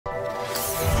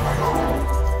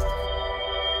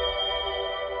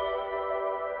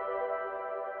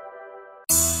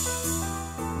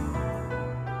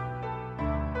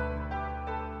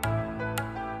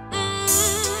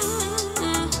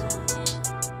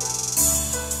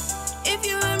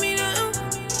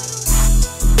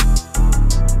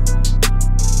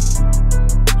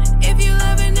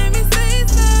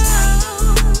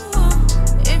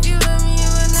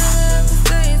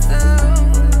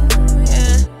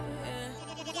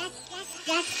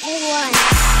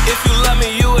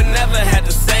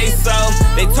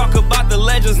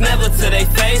legends, never to they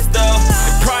face though.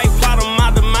 They probably plot on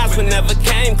my demise, but never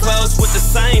came close with the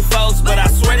same folks. But I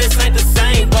swear this ain't the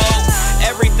same boat.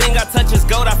 Everything I touch is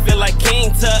gold, I feel like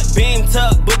King Tut, Beam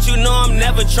Tuck, but you know I'm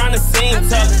never trying to seem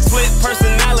tough. Split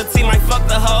personality might fuck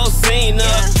the whole scene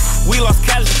up. We lost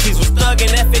casualties, was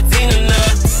thuggin' F-15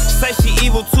 enough. Say she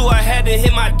evil too, I had to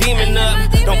hit my demon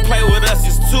up. Don't play with us,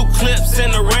 it's 2 clips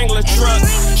in the Wrangler truck.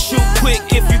 Shoot quick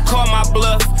if you call my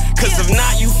bluff, cause if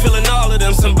not, you feeling all of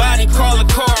them. Somebody call the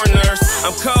coroners.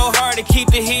 I'm cold hearted, keep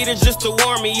the heater just to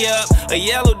warm me up. A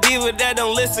yellow diva that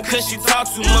don't listen cause she talk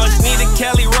too much. Need a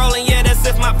Kelly rolling, yeah, that's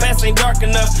if my past ain't dark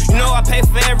enough. You know I pay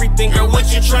for everything, girl, what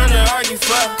you tryna argue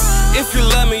for? If you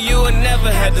love me, you would never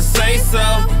had to say so.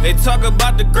 They talk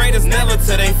about the greatest, never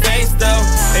to they face though.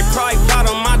 They probably plot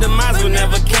on my demise, but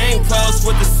never came close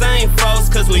with the same folks,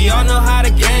 cause we all know how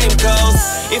the game goes.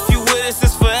 If you with us,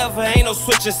 it's forever, ain't no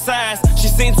switching sides. She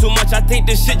seen too much, I think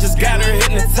this shit just got her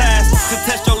hypnotized. To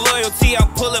test your loyalty,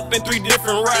 I'll pull up in 3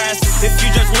 different rides. If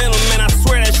you judgmental, man, I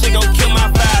swear that shit gon' kill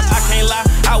my vibe. I can't lie,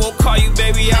 I won't call you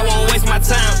baby, I won't waste my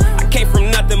time. I came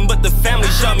from nothing, but the family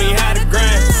showed me how to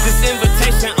grind. This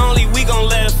invitation only, we gon'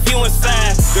 let a few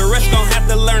inside. The rest gon' have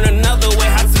to learn another way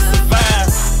how to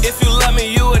survive. If you love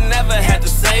me, you would never have to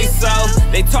say so.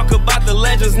 They talk about the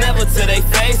legends, never to they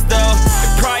face though.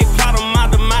 They probably plot on my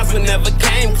demise, but never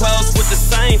came close with the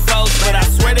same folks. But I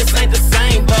swear this ain't the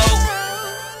same.